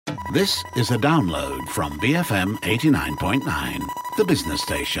This is a download from BFM 89.9, the business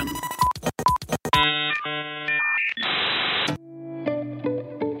station.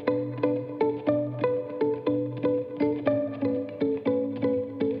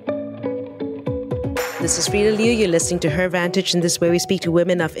 This is Frida Liu. You're listening to Her Vantage, and this is where we speak to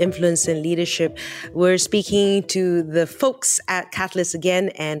women of influence and leadership. We're speaking to the folks at Catalyst again.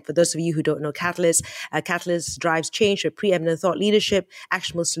 And for those of you who don't know Catalyst, Catalyst drives change with preeminent thought leadership,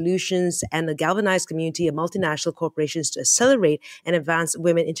 actionable solutions, and a galvanized community of multinational corporations to accelerate and advance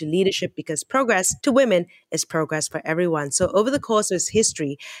women into leadership, because progress to women is progress for everyone. So over the course of its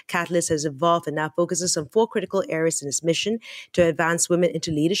history, Catalyst has evolved and now focuses on 4 critical areas in its mission to advance women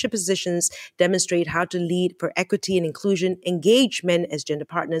into leadership positions, demonstrate how to lead for equity and inclusion, engage men as gender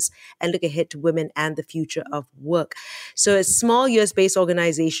partners, and look ahead to women and the future of work. So a small US-based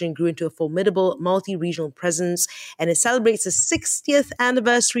organization grew into a formidable multi-regional presence, and it celebrates the 60th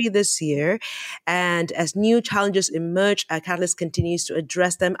anniversary this year. And as new challenges emerge, Catalyst continues to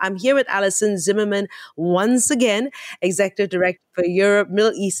address them. I'm here with Alison Zimmerman once again, Executive Director for Europe,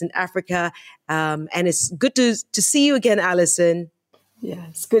 Middle East, and Africa. And it's good to see you again, Alison. Yeah,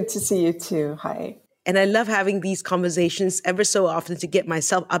 it's good to see you too. Hi. And I love having these conversations ever so often to get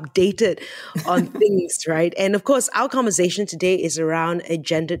myself updated on things, right? And of course, our conversation today is around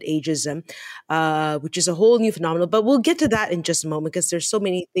gendered ageism, which is a whole new phenomenon. But we'll get to that in just a moment because there's so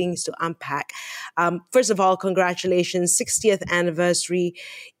many things to unpack. First of all, congratulations, 60th anniversary.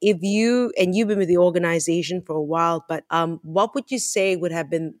 You've been with the organization for a while, but what would you say would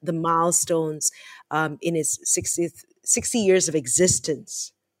have been the milestones in its 60 years of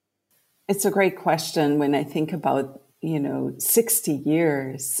existence? It's a great question. When I think about, 60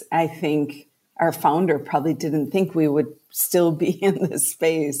 years, I think our founder probably didn't think we would still be in this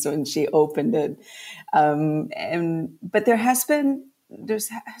space when she opened it. But there has been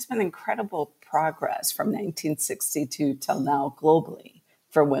incredible progress from 1962 till now globally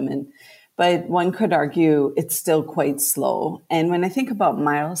for women. But one could argue it's still quite slow. And when I think about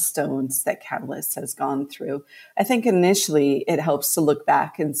milestones that Catalyst has gone through, I think initially it helps to look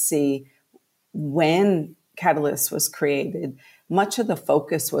back and see when Catalyst was created. Much of the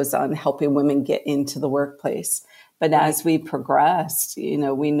focus was on helping women get into the workplace. But as we progressed,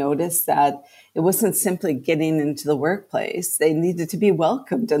 we noticed that it wasn't simply getting into the workplace. They needed to be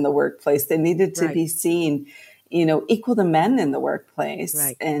welcomed in the workplace. They needed to be seen equal to men in the workplace.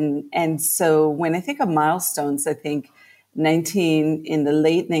 Right. And so when I think of milestones, I think in the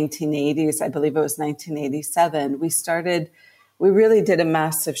late 1980s, I believe it was 1987, we really did a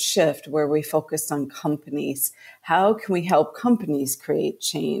massive shift where we focused on companies. How can we help companies create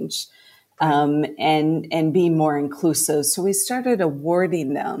change and be more inclusive? So we started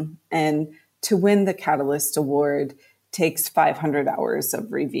awarding them. And to win the Catalyst Award takes 500 hours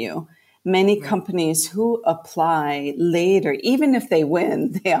of review. Many companies who apply later, even if they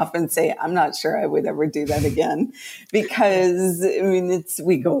win, they often say, I'm not sure I would ever do that again. Because,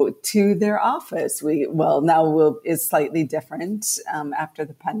 we go to their office. It's slightly different after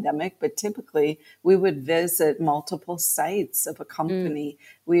the pandemic, but typically we would visit multiple sites of a company.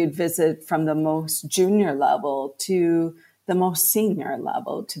 We would visit from the most junior level to the most senior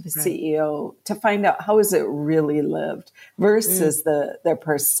level, to the CEO, to find out how is it really lived versus the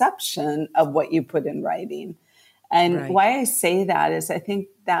perception of what you put in writing. And why I say that is I think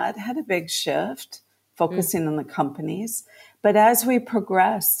that had a big shift, focusing on the companies. But as we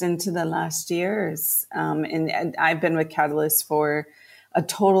progressed into the last years, and I've been with Catalyst for a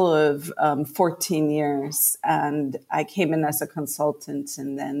total of 14 years, and I came in as a consultant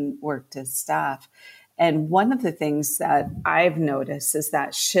and then worked as staff. And one of the things that I've noticed is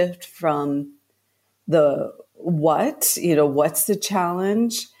that shift from the what's the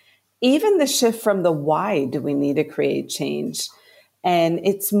challenge, even the shift from the why do we need to create change. And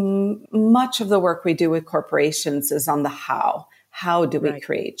it's much of the work we do with corporations is on the how. How do we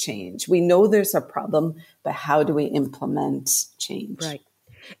create change? We know there's a problem, but how do we implement change? Right.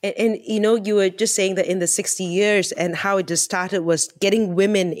 And you were just saying that in the 60 years and how it just started was getting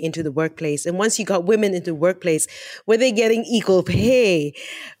women into the workplace. And once you got women into the workplace, were they getting equal pay?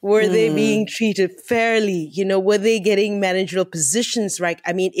 Were they being treated fairly? Were they getting managerial positions right?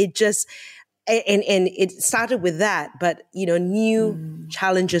 It just... And it started with that, but new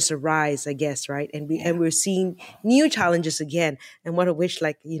challenges arise, I guess, right? And we're seeing new challenges again. And one of which,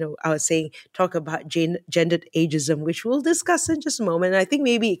 I was saying, talk about gendered ageism, which we'll discuss in just a moment. And I think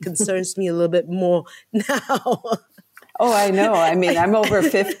maybe it concerns me a little bit more now. Oh, I know. I mean, I'm over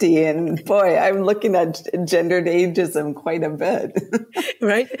 50 and boy, I'm looking at gendered ageism quite a bit.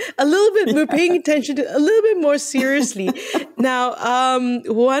 Right? A little bit, we're paying attention to a little bit more seriously. Now,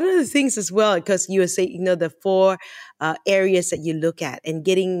 one of the things as well, because you were saying, the four areas that you look at and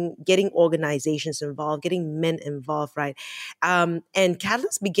getting organizations involved, getting men involved, right? And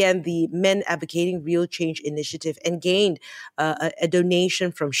Catalyst began the Men Advocating Real Change initiative and gained a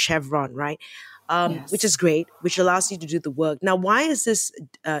donation from Chevron, right? Which is Yes. great, which allows you to do the work. Now, why is this,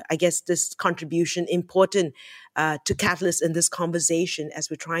 this contribution important to Catalyst in this conversation as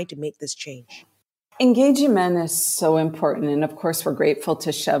we're trying to make this change? Engaging men is so important. And of course, we're grateful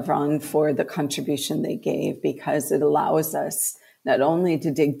to Chevron for the contribution they gave because it allows us not only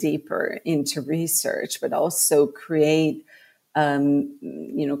to dig deeper into research, but also create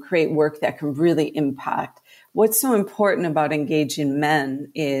work that can really impact. What's so important about engaging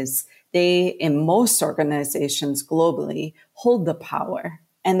men is they, in most organizations globally, hold the power.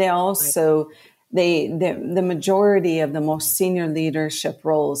 And they also, the majority of the most senior leadership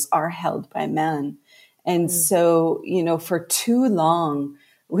roles are held by men. And so, for too long,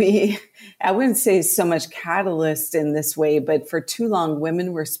 I wouldn't say so much catalyst in this way, but for too long,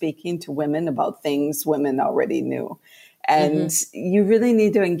 women were speaking to women about things women already knew. And you really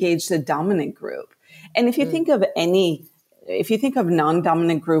need to engage the dominant group. And if you think of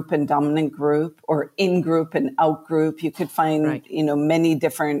non-dominant group and dominant group, or in-group and out-group, you could find, many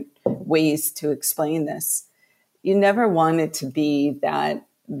different ways to explain this. You never want it to be that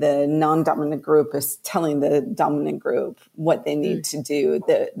the non-dominant group is telling the dominant group what they need to do.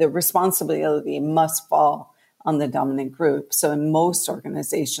 The responsibility must fall on the dominant group. So in most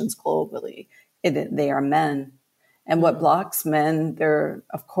organizations globally, they are men. And what blocks men,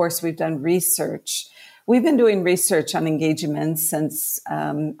 of course, we've done research. We've been doing research on engaging men since,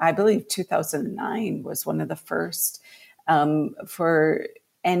 I believe 2009 was one of the first and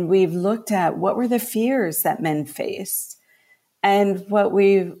we've looked at what were the fears that men faced. And what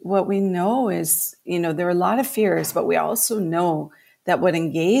we know is, there are a lot of fears, but we also know that what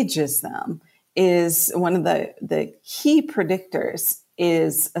engages them is one of the key predictors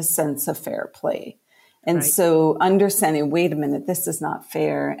is a sense of fair play. And so understanding, wait a minute, this is not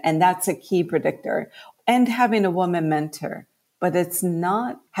fair. And that's a key predictor. And having a woman mentor, but it's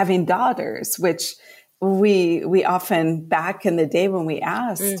not having daughters, which we often, back in the day when we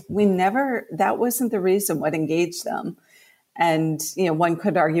asked, that wasn't the reason what engaged them. And, one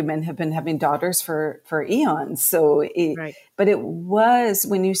could argue men have been having daughters for eons. So, but it was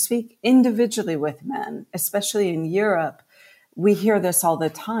when you speak individually with men, especially in Europe, we hear this all the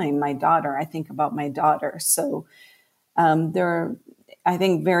time. My daughter, I think about my daughter. So I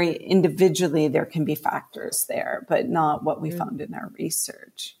think very individually, there can be factors there, but not what we found in our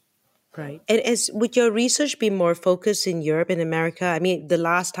research. Right. And would your research be more focused in Europe and America? I mean, the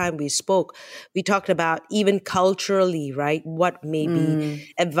last time we spoke, we talked about even culturally, right? What may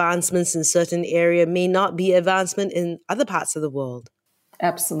be advancements in certain area may not be advancement in other parts of the world.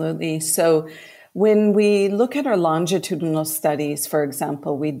 Absolutely. So when we look at our longitudinal studies, for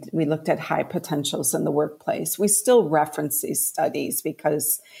example, we looked at high potentials in the workplace. We still reference these studies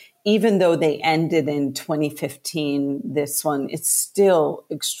because even though they ended in 2015, this one, it's still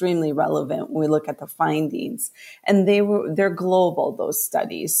extremely relevant when we look at the findings. And they're global, those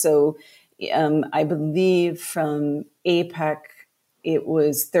studies. So I believe from APEC, it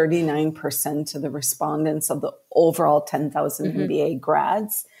was 39% of the respondents of the overall 10,000 MBA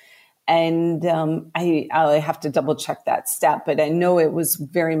grads. And I have to double check that stat, but I know it was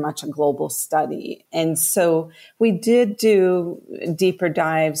very much a global study. And so we did do deeper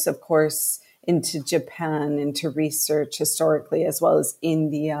dives, of course, into Japan, into research historically, as well as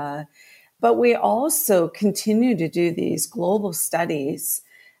India. But we also continue to do these global studies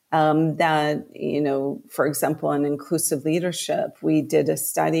that, for example, on inclusive leadership, we did a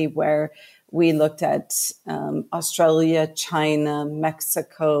study where we looked at Australia, China,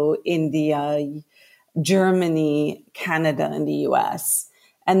 Mexico, India, Germany, Canada, and the US.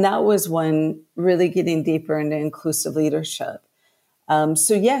 And that was one really getting deeper into inclusive leadership.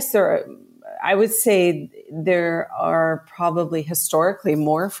 So yes, I would say there are probably historically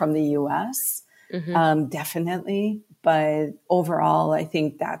more from the US, definitely. But overall, I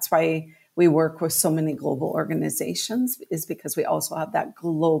think that's why we work with so many global organizations, is because we also have that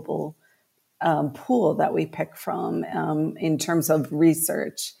global pool that we pick from in terms of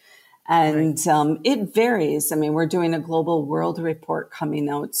research. And it varies. I mean, we're doing a global world report coming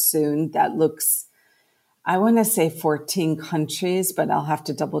out soon that looks, I want to say 14 countries, but I'll have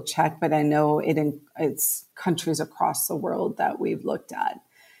to double check. But I know it's countries across the world that we've looked at.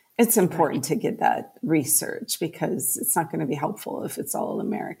 It's important to get that research because it's not going to be helpful if it's all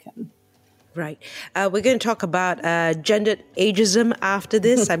American. Right. We're going to talk about gendered ageism after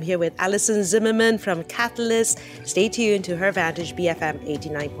this. I'm here with Alison Zimmerman from Catalyst. Stay tuned to Her Vantage, BFM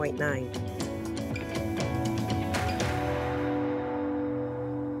 89.9.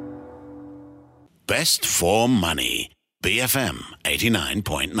 Best for money, BFM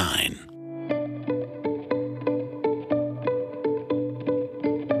 89.9.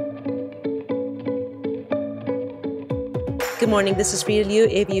 Good morning, this is Frida Liu.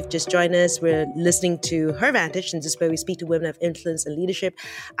 If you've just joined us, we're listening to Her Vantage, and this is where we speak to women of influence and leadership.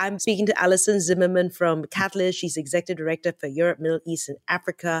 I'm speaking to Alison Zimmerman from Catalyst. She's Executive Director for Europe, Middle East, and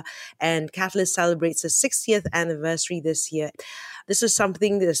Africa, and Catalyst celebrates the 60th anniversary this year. This is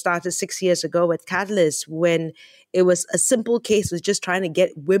something that started 6 years ago with Catalyst when it was a simple case was just trying to get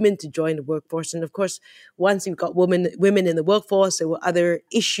women to join the workforce. And of course, once you've got women in the workforce, there were other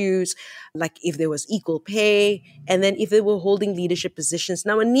issues, like if there was equal pay, and then if they were holding leadership positions.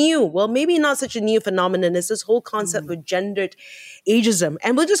 Now, maybe not such a new phenomenon, is this whole concept of gendered ageism.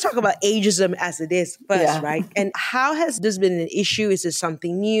 And we'll just talk about ageism as it is first, right? And how has this been an issue? Is it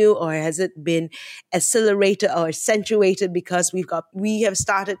something new, or has it been accelerated or accentuated because we have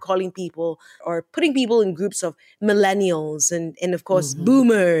started calling people or putting people in groups of millennials and of course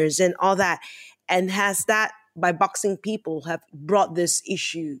boomers and all that? And has that, by boxing people, have brought this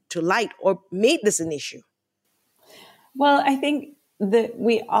issue to light or made this an issue? Well, I think that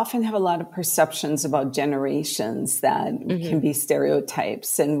we often have a lot of perceptions about generations that can be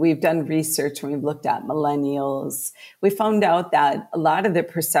stereotypes. And we've done research when we've looked at millennials. We found out that a lot of the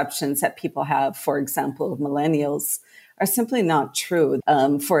perceptions that people have, for example, of millennials, are simply not true.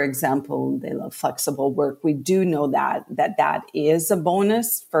 For example, they love flexible work. We do know that is a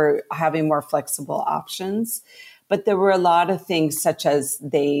bonus for having more flexible options. But there were a lot of things such as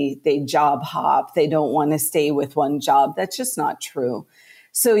they job hop. They don't want to stay with one job. That's just not true.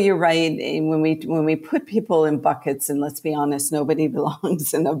 So you're right. When we put people in buckets, and let's be honest, nobody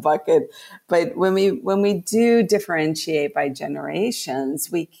belongs in a bucket. But when we do differentiate by generations,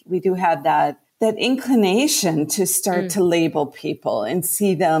 we do have that inclination to start to label people and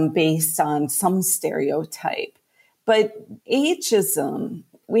see them based on some stereotype. But ageism,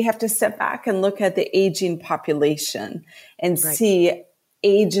 we have to step back and look at the aging population and see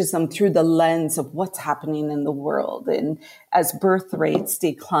ageism through the lens of what's happening in the world. And as birth rates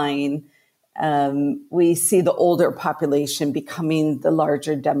decline, we see the older population becoming the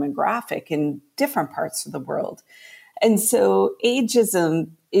larger demographic in different parts of the world. And so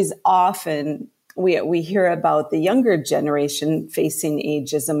ageism is often, we hear about the younger generation facing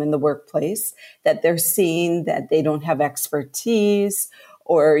ageism in the workplace, that they're seeing that they don't have expertise,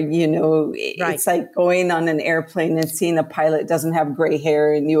 or, it's like going on an airplane and seeing a pilot doesn't have gray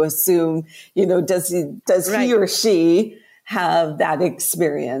hair, and you assume, does he or she have that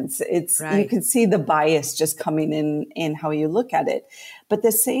experience? You can see the bias just coming in how you look at it. But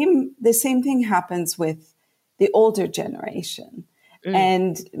the same thing happens with the older generation.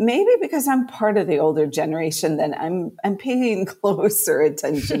 And maybe because I'm part of the older generation, then I'm paying closer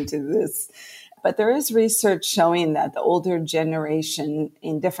attention to this. But there is research showing that the older generation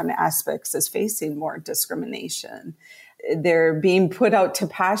in different aspects is facing more discrimination. They're being put out to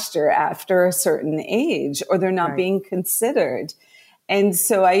pasture after a certain age, or they're not being considered. And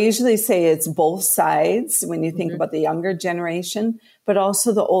so I usually say it's both sides when you think about the younger generation, but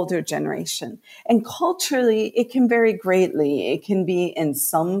also the older generation. And culturally, it can vary greatly. It can be in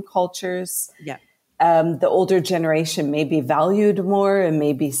some cultures. The older generation may be valued more and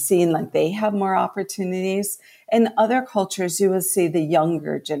may be seen like they have more opportunities. In other cultures, you will see the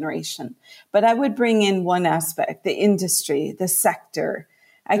younger generation. But I would bring in one aspect, the industry, the sector.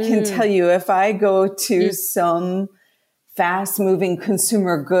 I can tell you, if I go to some fast-moving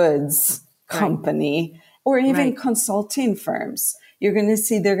consumer goods company or even consulting firms, you're going to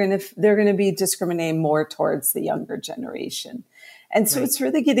see they're going to be discriminating more towards the younger generation. And so it's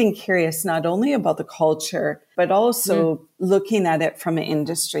really getting curious, not only about the culture, but also looking at it from an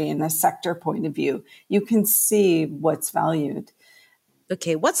industry and a sector point of view. You can see what's valued.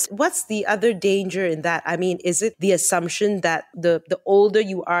 Okay, what's the other danger in that? I mean, is it the assumption that the older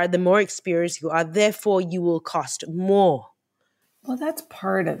you are, the more experienced you are, therefore you will cost more? Well, that's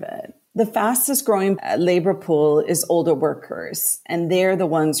part of it. The fastest growing labor pool is older workers, and they're the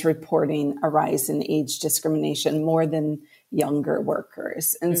ones reporting a rise in age discrimination more than younger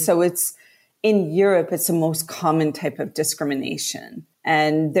workers. And so in Europe, it's the most common type of discrimination.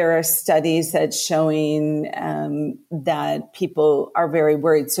 And there are studies that showing that people are very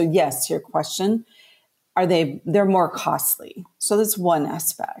worried. So yes, your question, they're more costly. So that's one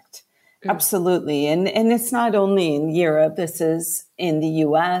aspect. Absolutely. And it's not only in Europe, this is in the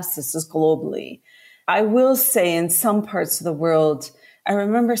US, this is globally. I will say in some parts of the world, I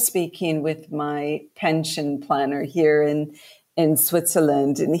remember speaking with my pension planner here in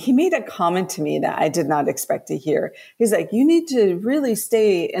Switzerland, and he made a comment to me that I did not expect to hear. He's like, you need to really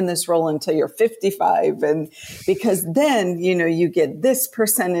stay in this role until you're 55. And because then, you get this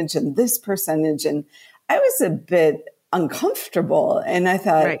percentage and this percentage. And I was a bit uncomfortable. And I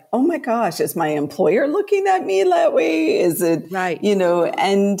thought, Right. oh my gosh, is my employer looking at me that way? Is it, Right.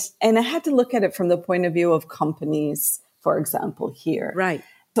 and I had to look at it from the point of view of companies, for example, here. Right.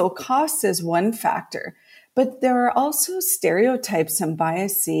 So cost is one factor, but there are also stereotypes and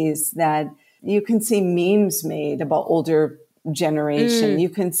biases that you can see memes made about older generation. You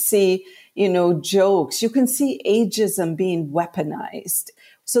can see, jokes. You can see ageism being weaponized.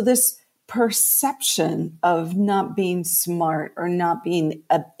 So this perception of not being smart or not being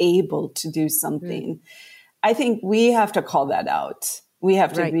able to do something, I think we have to call that out. We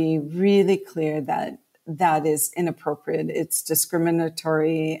have to be really clear that that is inappropriate. It's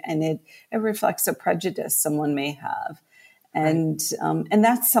discriminatory, and it reflects a prejudice someone may have. And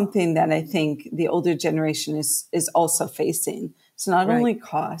that's something that I think the older generation is also facing. So not only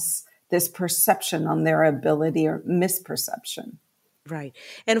costs, this perception on their ability or misperception. Right.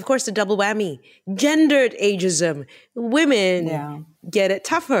 And of course, the double whammy, gendered ageism. Women get it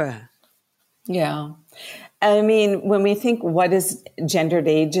tougher. Yeah. I mean, when we think what is gendered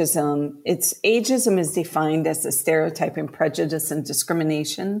ageism, ageism is defined as a stereotype and prejudice and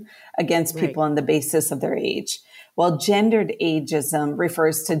discrimination against people on the basis of their age. While gendered ageism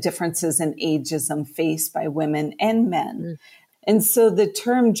refers to differences in ageism faced by women and men. And so the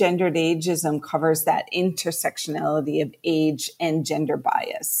term gendered ageism covers that intersectionality of age and gender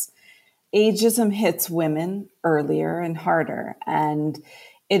bias. Ageism hits women earlier and harder, and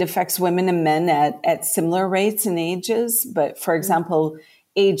it affects women and men at similar rates and ages. But for example,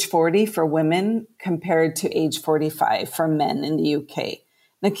 age 40 for women compared to age 45 for men in the UK.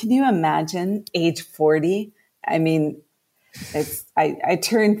 Now, can you imagine age 40? I mean, I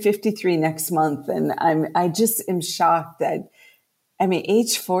turn 53 next month, and I just am shocked that,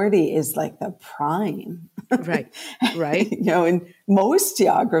 age 40 is like the prime. Right. In most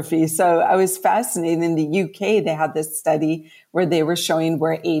geographies. So I was fascinated. In the UK, they had this study where they were showing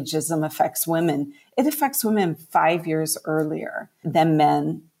where ageism affects women. It affects women 5 years earlier than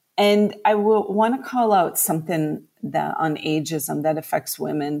men. And I will want to call out something that on ageism that affects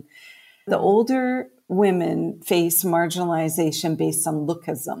women. The older women face marginalization based on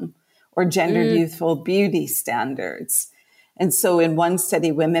lookism or gendered youthful beauty standards. And so in one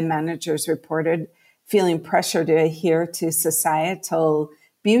study, women managers reported feeling pressure to adhere to societal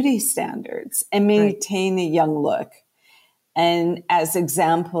beauty standards and maintain a young look. And as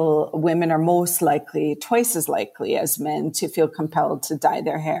example, women are twice as likely as men to feel compelled to dye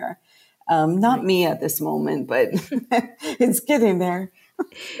their hair. Not me at this moment, but it's getting there.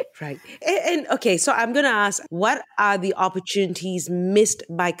 Right. And okay, so I'm going to ask, what are the opportunities missed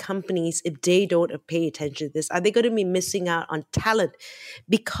by companies if they don't pay attention to this? Are they going to be missing out on talent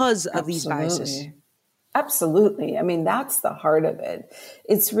because of these biases? Absolutely. That's the heart of it.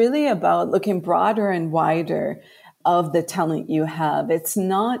 It's really about looking broader and wider of the talent you have. It's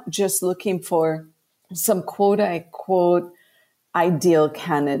not just looking for some quote unquote ideal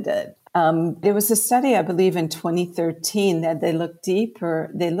candidate. There was a study, I believe, in 2013 that they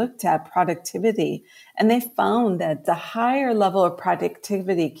looked at productivity, and they found that the higher level of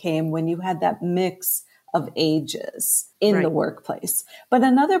productivity came when you had that mix of ages in the workplace. But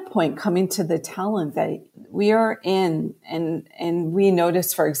another point coming to the talent that we are in, and we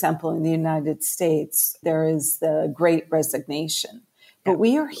notice, for example, in the United States, there is the Great Resignation. But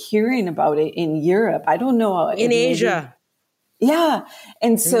we are hearing about it in Europe. I don't know. In Asia. Yeah.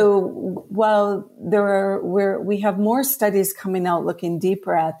 And so while we have more studies coming out looking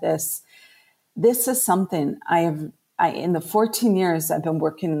deeper at this is something in the 14 years I've been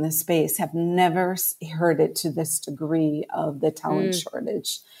working in this space, have never heard it to this degree of the talent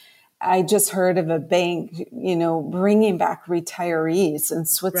shortage. I just heard of a bank, bringing back retirees in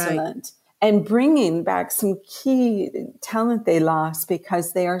Switzerland and bringing back some key talent they lost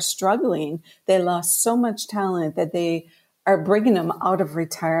because they are struggling. They lost so much talent that they are bringing them out of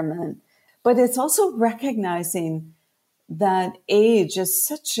retirement. But it's also recognizing that age is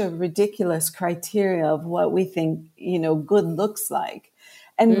such a ridiculous criteria of what we think, good looks like.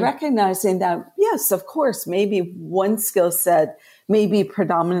 And recognizing that, yes, of course, maybe one skill set may be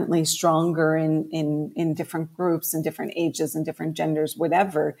predominantly stronger in different groups and different ages and different genders,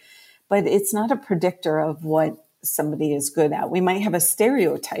 whatever, but it's not a predictor of what somebody is good at. We might have a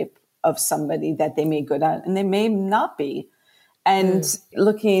stereotype of somebody that they may be good at and they may not be. And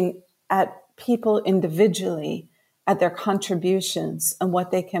looking at people individually, at their contributions and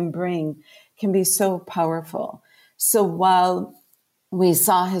what they can bring can be so powerful. So while we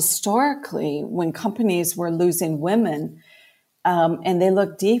saw historically when companies were losing women, and they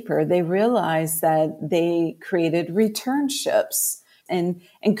looked deeper, they realized that they created returnships and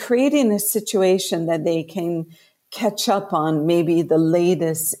creating a situation that they can catch up on maybe the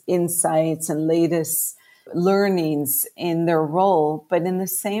latest insights and latest learnings in their role. But in the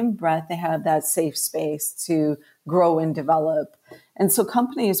same breath, they have that safe space to grow and develop. And so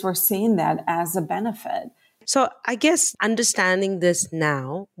companies were seeing that as a benefit. So I guess understanding this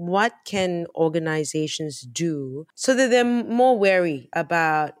now, what can organizations do so that they're more wary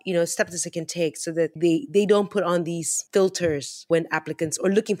about, steps that they can take so that they don't put on these filters when applicants or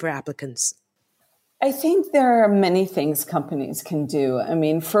looking for applicants? I think there are many things companies can do. I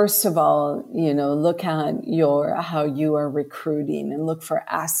mean, first of all, look at how you are recruiting and look for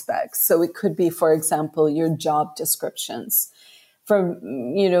aspects. So it could be, for example, your job descriptions. For,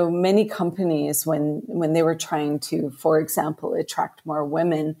 many companies, when they were trying to, for example, attract more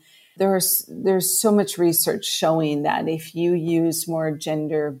women, there's so much research showing that if you use more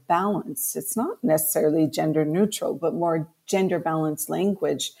gender balance, it's not necessarily gender neutral, but more gender balanced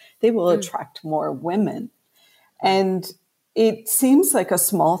language, they will attract more women. And it seems like a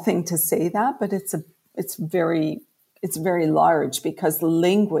small thing to say that, but it's very large because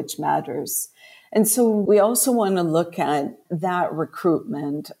language matters. And so we also want to look at that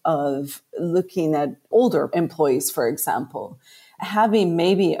recruitment of looking at older employees, for example, having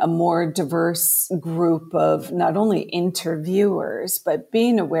maybe a more diverse group of not only interviewers, but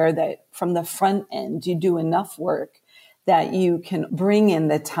being aware that from the front end, you do enough work that you can bring in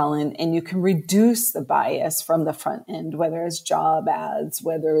the talent and you can reduce the bias from the front end, whether it's job ads,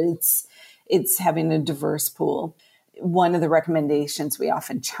 whether it's having a diverse pool. One of the recommendations we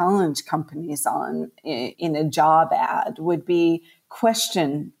often challenge companies on in a job ad would be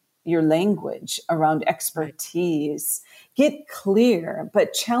question your language around expertise. Get clear,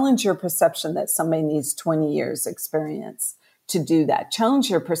 but challenge your perception that somebody needs 20 years experience to do that. Challenge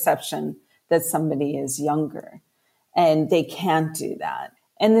your perception that somebody is younger and they can't do that.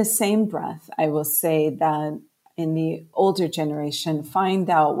 In the same breath, I will say that in the older generation, find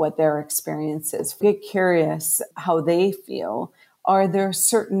out what their experience is. Get curious how they feel. Are there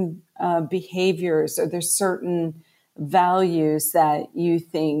certain behaviors? Are there certain values that you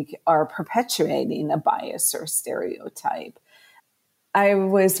think are perpetuating a bias or stereotype? I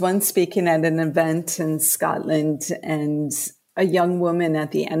was once speaking at an event in Scotland, and a young woman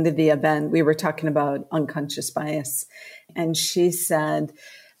at the end of the event, we were talking about unconscious bias, and she said,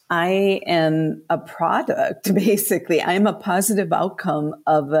 I am a product, basically. I'm a positive outcome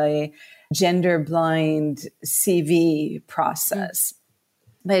of a gender blind CV process.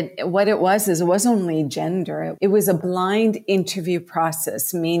 But what it was is it wasn't only gender. It was a blind interview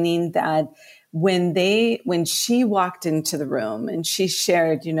process, meaning that when she walked into the room and she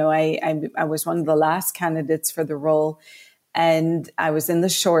shared, I was one of the last candidates for the role, and I was in the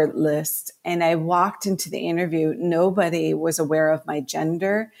short list, and I walked into the interview. Nobody was aware of my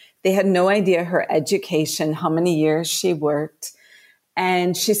gender. They had no idea her education, how many years she worked.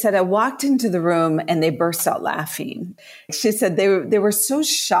 And she said, I walked into the room and they burst out laughing. She said they were so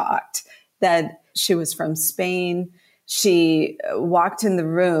shocked that she was from Spain. She walked in the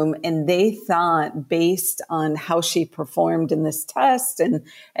room and they thought, based on how she performed in this test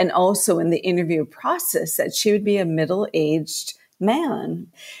and also in the interview process, that she would be a middle-aged man.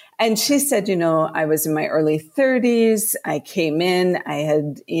 And she said, I was in my early 30s. I came in, I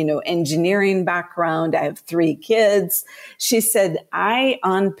had, engineering background. I have 3 kids. She said,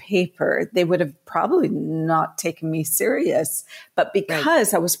 on paper, they would have probably not taken me serious. But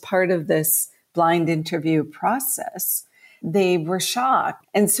because I was part of this blind interview process, they were shocked.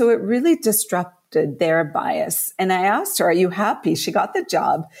 And so it really disrupted their bias. And I asked her, are you happy? She got the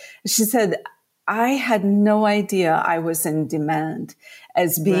job. She said, I had no idea I was in demand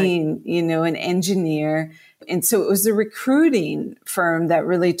as being, an engineer. And so it was the recruiting firm that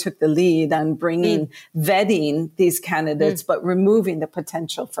really took the lead on vetting these candidates, but removing the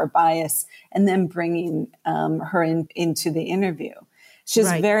potential for bias and then bringing her into the interview.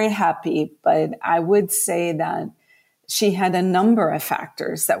 She's very happy, but I would say that she had a number of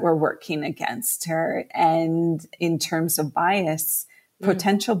factors that were working against her. And in terms of bias,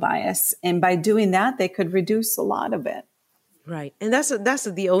 potential bias. And by doing that, they could reduce a lot of it. Right. And that's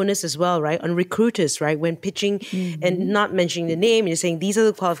the onus as well, right? On recruiters, right? When pitching and not mentioning the name, you're saying these are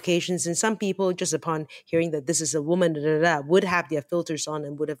the qualifications. And some people, just upon hearing that this is a woman, would have their filters on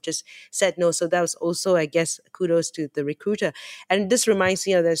and would have just said no. So that was also, I guess, kudos to the recruiter. And this reminds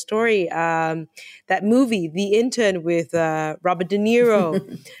me of that story, that movie, The Intern, with Robert De Niro.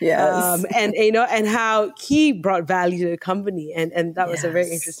 Yes. And how he brought value to the company. And that was a very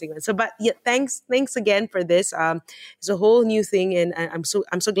interesting one. So, but yeah, thanks again for this. It's a whole new thing, and I'm so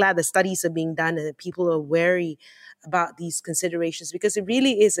glad that studies are being done and that people are wary about these considerations, because it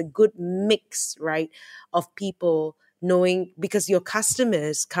really is a good mix, right, of people knowing, because your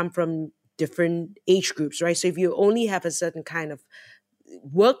customers come from different age groups, right? So if you only have a certain kind of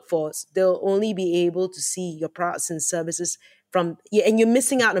workforce, they'll only be able to see your products and services and you're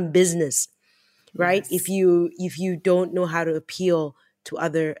missing out on business, right? Yes. If you don't know how to appeal to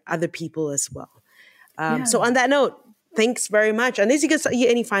other people as well. So on that note, thanks very much. Unless you get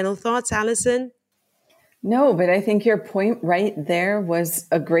any final thoughts, Alison? No, but I think your point right there was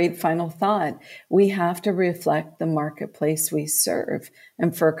a great final thought. We have to reflect the marketplace we serve.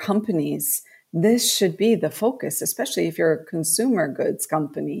 And for companies, this should be the focus, especially if you're a consumer goods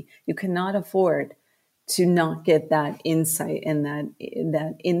company. You cannot afford to not get that insight and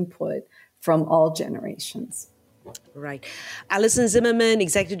that input from all generations. Right. Alison Zimmerman,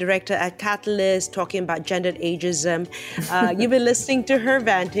 Executive Director at Catalyst, talking about gendered ageism. You've been listening to Her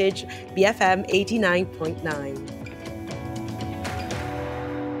Vantage, BFM 89.9.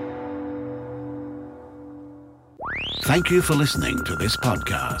 Thank you for listening to this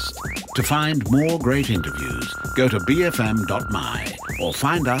podcast. To find more great interviews, go to bfm.my or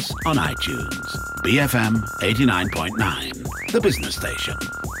find us on iTunes. BFM 89.9, the business station.